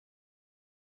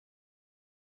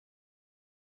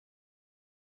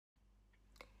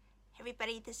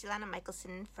Everybody, this is Ilana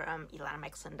Michelson from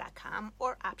ilanamichelson.com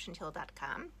or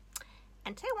optiontail.com,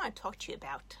 and today I want to talk to you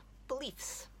about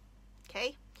beliefs.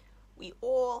 Okay, we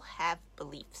all have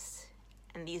beliefs,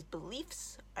 and these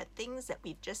beliefs are things that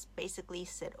we've just basically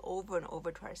said over and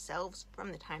over to ourselves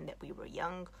from the time that we were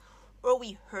young, or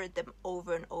we heard them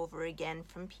over and over again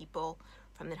from people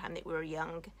from the time that we were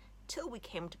young till we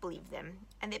came to believe them,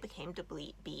 and they became to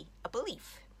be a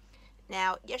belief.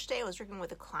 Now, yesterday I was working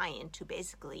with a client who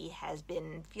basically has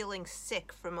been feeling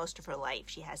sick for most of her life.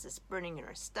 She has this burning in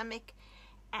her stomach,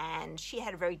 and she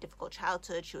had a very difficult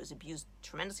childhood. She was abused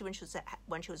tremendously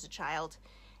when she was a child,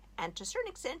 and to a certain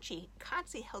extent, she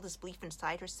constantly held this belief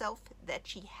inside herself that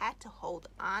she had to hold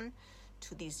on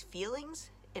to these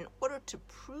feelings in order to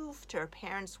prove to her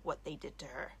parents what they did to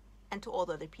her and to all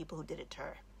the other people who did it to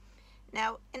her.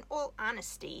 Now, in all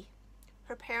honesty,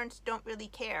 her parents don't really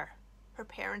care. Her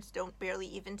parents don't barely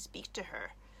even speak to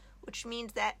her, which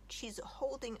means that she's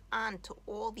holding on to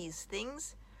all these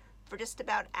things for just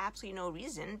about absolutely no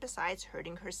reason besides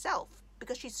hurting herself,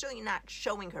 because she's certainly not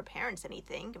showing her parents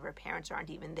anything if her parents aren't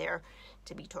even there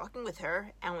to be talking with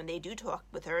her. And when they do talk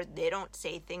with her, they don't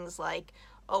say things like,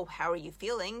 "Oh, how are you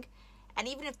feeling?" And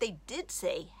even if they did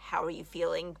say, "How are you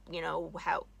feeling?"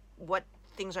 What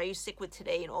things are you sick with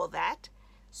today and all that.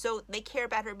 So they care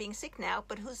about her being sick now,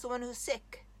 but who's the one who's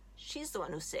sick? She's the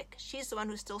one who's sick. She's the one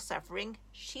who's still suffering.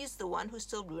 She's the one who's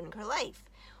still ruining her life.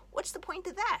 What's the point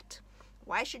of that?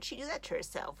 Why should she do that to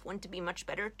herself? Wouldn't it be much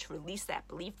better to release that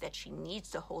belief that she needs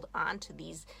to hold on to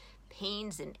these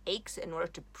pains and aches in order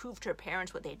to prove to her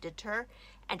parents what they did to her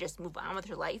and just move on with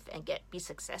her life and be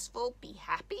successful, be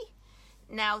happy?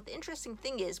 Now, the interesting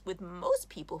thing is, with most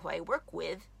people who I work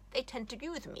with, they tend to agree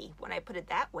with me. When I put it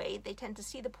that way, they tend to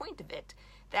see the point of it,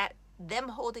 that them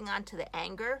holding on to the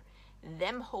anger,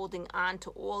 them holding on to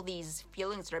all these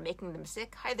feelings that are making them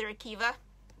sick, hi there, Akiva,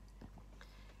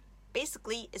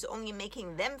 basically is only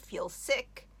making them feel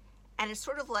sick. And it's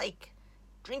sort of like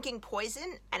drinking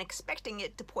poison and expecting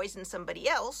it to poison somebody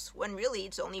else when really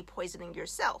it's only poisoning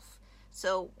yourself.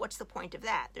 So what's the point of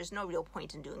that? There's no real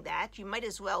point in doing that. You might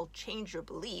as well change your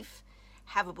belief,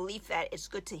 have a belief that it's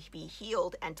good to be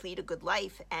healed and to lead a good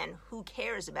life, and who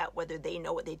cares about whether they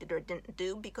know what they did or didn't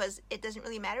do, because it doesn't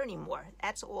really matter anymore.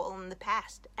 That's all in the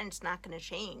past, and it's not going to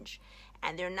change,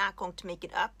 and they're not going to make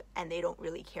it up, and they don't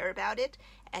really care about it,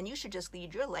 and you should just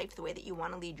lead your life the way that you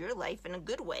want to lead your life, in a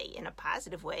good way, in a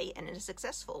positive way, and in a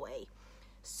successful way.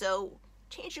 So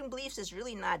changing beliefs is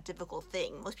really not a difficult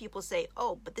thing. Most people say,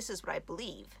 "Oh, but this is what I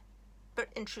believe." But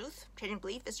in truth, changing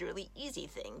belief is a really easy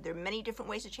thing. There are many different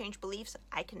ways to change beliefs.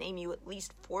 I can name you at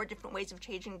least 4 different ways of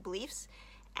changing beliefs.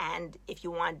 And if you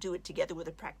want to do it together with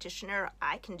a practitioner,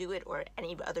 I can do it, or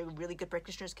any other really good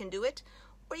practitioners can do it.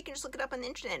 Or you can just look it up on the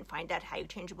internet and find out how you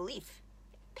change a belief.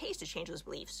 It pays to change those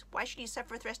beliefs. Why should you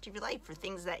suffer the rest of your life for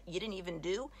things that you didn't even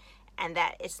do and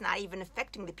that it's not even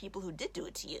affecting the people who did do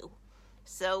it to you?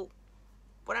 So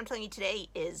what I'm telling you today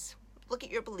is look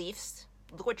at your beliefs.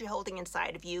 Look what you're holding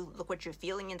inside of you. Look what you're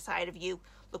feeling inside of you.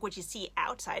 Look what you see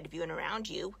outside of you and around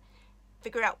you.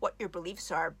 Figure out what your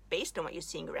beliefs are based on what you're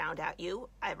seeing around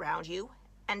you,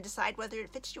 and decide whether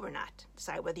it fits you or not.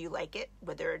 Decide whether you like it,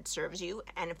 whether it serves you,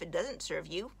 and if it doesn't serve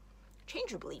you,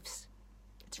 change your beliefs.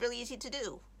 It's really easy to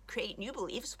do. Create new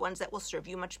beliefs, ones that will serve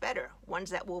you much better, ones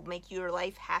that will make your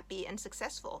life happy and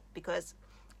successful, because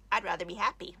I'd rather be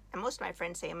happy. And most of my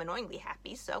friends say I'm annoyingly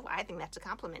happy, so I think that's a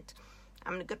compliment.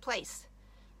 I'm in a good place.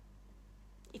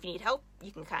 If you need help,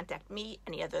 you can contact me,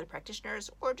 any other practitioners,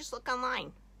 or just look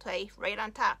online. Play right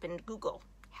on top in Google,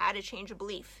 how to change a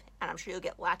belief, and I'm sure you'll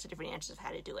get lots of different answers of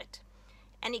how to do it.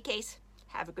 Any case,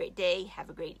 have a great day, have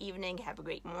a great evening, have a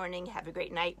great morning, have a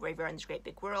great night, wherever you are in this great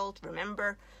big world.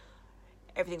 Remember,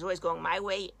 everything's always going my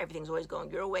way, everything's always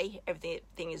going your way,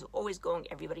 everything is always going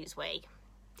everybody's way.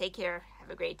 Take care, have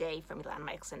a great day from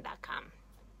ilanamichelson.com.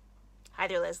 Hi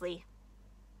there, Leslie.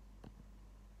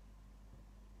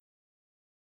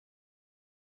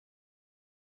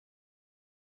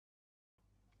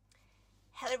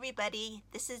 Hello everybody,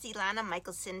 this is Ilana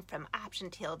Michelson from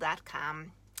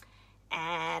optiontail.com,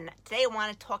 and today I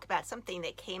want to talk about something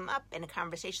that came up in a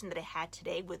conversation that I had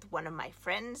today with one of my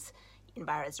friends,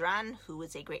 Inbar Ezran, who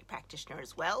is a great practitioner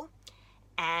as well.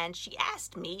 And she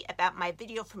asked me about my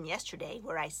video from yesterday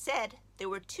where I said there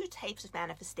were 2 types of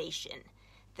manifestation.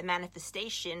 The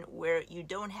manifestation where you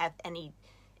don't have don't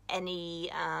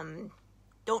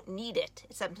need it.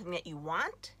 It's something that you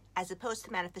want, as opposed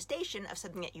to manifestation of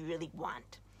something that you really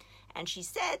want. And she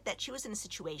said that she was in a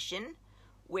situation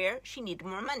where she needed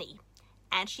more money.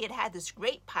 And she had had this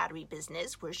great pottery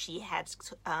business where she had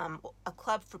a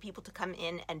club for people to come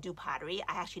in and do pottery.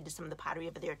 I actually did some of the pottery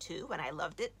over there too, and I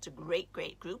loved it. It's a great,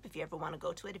 great group if you ever want to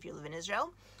go to it, if you live in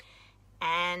Israel.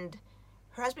 And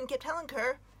her husband kept telling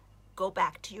her, go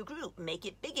back to your group, make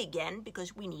it big again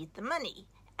because we need the money.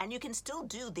 And you can still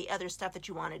do the other stuff that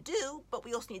you want to do, but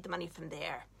we also need the money from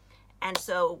there. And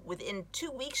so within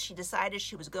 2 weeks, she decided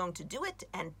she was going to do it,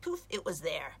 and poof, it was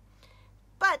there.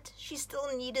 But she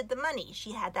still needed the money.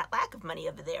 She had that lack of money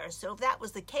over there. So if that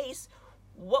was the case,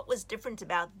 what was different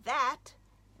about that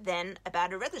than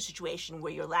about a regular situation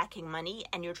where you're lacking money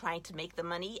and you're trying to make the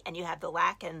money and you have the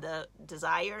lack and the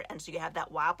desire, and so you have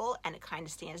that wobble and it kind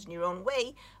of stands in your own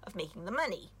way of making the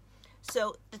money.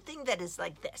 So the thing that is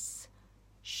like this,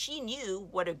 she knew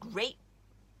what a great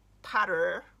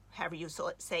potterer, however you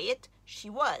say it, she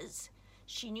was.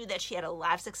 She knew that she had a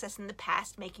lot of success in the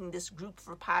past making this group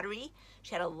for pottery.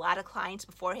 She had a lot of clients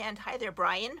beforehand. Hi there,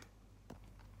 Brian.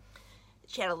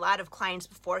 She had a lot of clients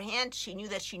beforehand. She knew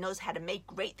that she knows how to make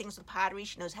great things with pottery.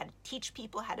 She knows how to teach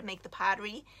people how to make the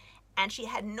pottery. And she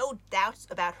had no doubts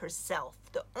about herself.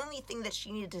 The only thing that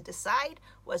she needed to decide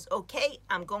was, okay,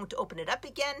 I'm going to open it up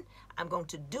again. I'm going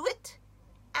to do it.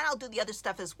 And I'll do the other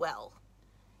stuff as well.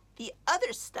 The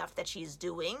other stuff that she's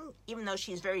doing, even though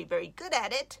she's very, very good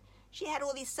at it, she had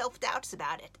all these self-doubts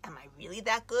about it. Am I really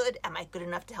that good? Am I good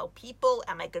enough to help people?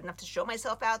 Am I good enough to show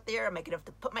myself out there? Am I good enough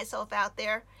to put myself out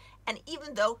there? And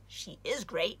even though she is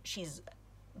great, she's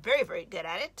very, very good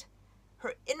at it,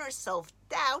 her inner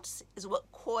self-doubts is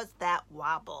what caused that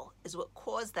wobble, is what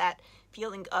caused that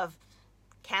feeling of,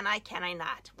 can I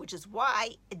not? Which is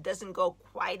why it doesn't go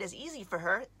quite as easy for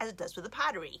her as it does with the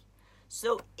pottery.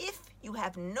 So if you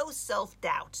have no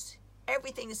self-doubts,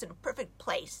 everything is in a perfect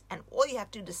place, and all you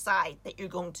have to decide that you're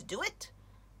going to do it,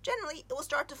 generally it will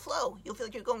start to flow. You'll feel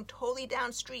like you're going totally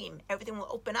downstream. Everything will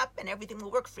open up and everything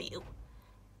will work for you.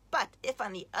 But if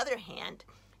on the other hand,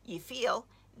 you feel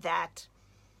that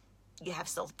you have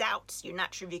self-doubts, you're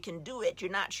not sure if you can do it,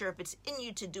 you're not sure if it's in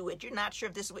you to do it, you're not sure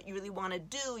if this is what you really want to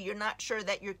do, you're not sure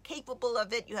that you're capable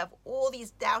of it, you have all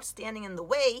these doubts standing in the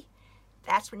way,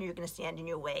 that's when you're going to stand in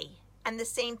your way. And the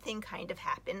same thing kind of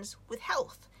happens with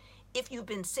health. If you've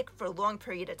been sick for a long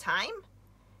period of time,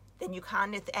 then you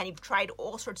and you've tried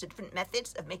all sorts of different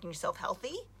methods of making yourself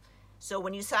healthy. So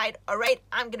when you decide, all right,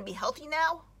 I'm going to be healthy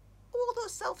now, all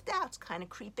those self-doubts kind of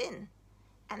creep in.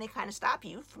 And they kind of stop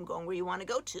you from going where you want to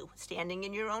go to, standing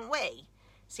in your own way.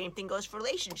 Same thing goes for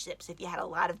relationships. If you had a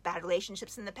lot of bad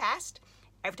relationships in the past,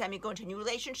 every time you go into a new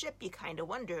relationship, you kind of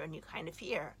wonder and you kind of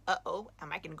fear, uh-oh,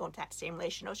 am I going to go into that same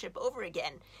relationship over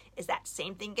again? Is that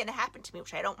same thing going to happen to me,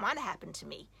 which I don't want to happen to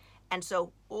me? And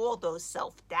so all those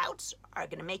self-doubts are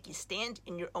going to make you stand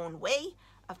in your own way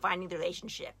of finding the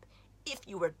relationship. If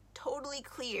you were totally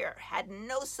clear, had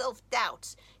no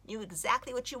self-doubts, knew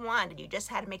exactly what you wanted, you just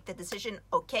had to make the decision,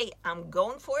 okay, I'm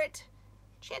going for it,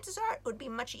 chances are it would be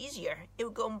much easier. It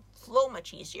would flow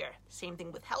much easier. Same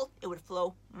thing with health, it would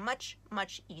flow much,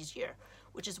 much easier,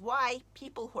 which is why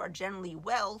people who are generally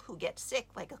well, who get sick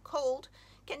like a cold,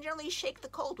 can generally shake the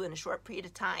cold within a short period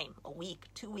of time, a week,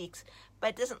 2 weeks, but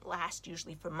it doesn't last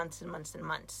usually for months and months and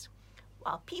months.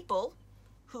 While people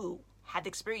who have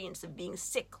experience of being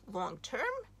sick long term,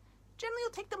 generally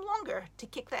it'll take them longer to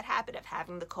kick that habit of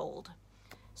having the cold.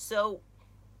 So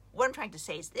what I'm trying to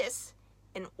say is this: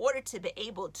 in order to be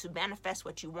able to manifest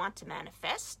what you want to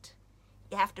manifest,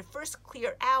 you have to first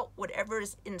clear out whatever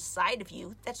is inside of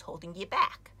you that's holding you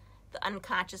back. The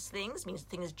unconscious things means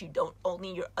things that you don't,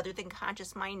 only your other than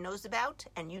conscious mind knows about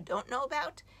and you don't know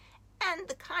about, and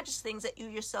the conscious things that you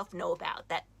yourself know about,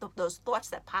 that those thoughts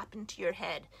that pop into your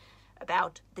head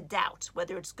about the doubts,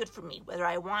 whether it's good for me, whether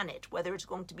I want it, whether it's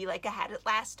going to be like I had it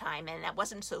last time and that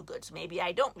wasn't so good, so maybe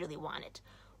I don't really want it.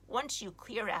 Once you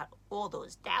clear out all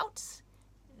those doubts,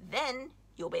 then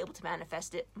you'll be able to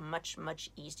manifest it much, much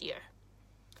easier.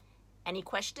 Any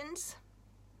questions?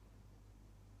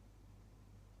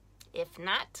 If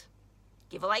not,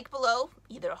 give a like below,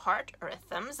 either a heart or a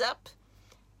thumbs up,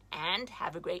 and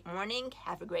have a great morning,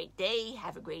 have a great day,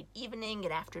 have a great evening,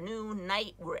 an afternoon,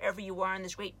 night, wherever you are in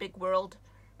this great big world.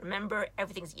 Remember,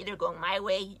 everything's either going my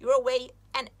way, your way,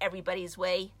 and everybody's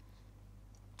way.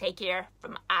 Take care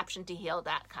from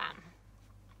OptionToHeal.com.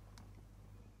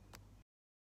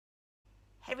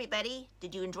 Hey everybody,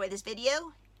 did you enjoy this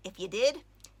video? If you did,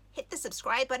 hit the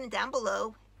subscribe button down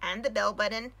below and the bell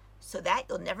button so that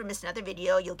you'll never miss another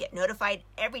video. You'll get notified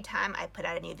every time I put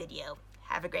out a new video.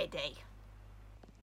 Have a great day.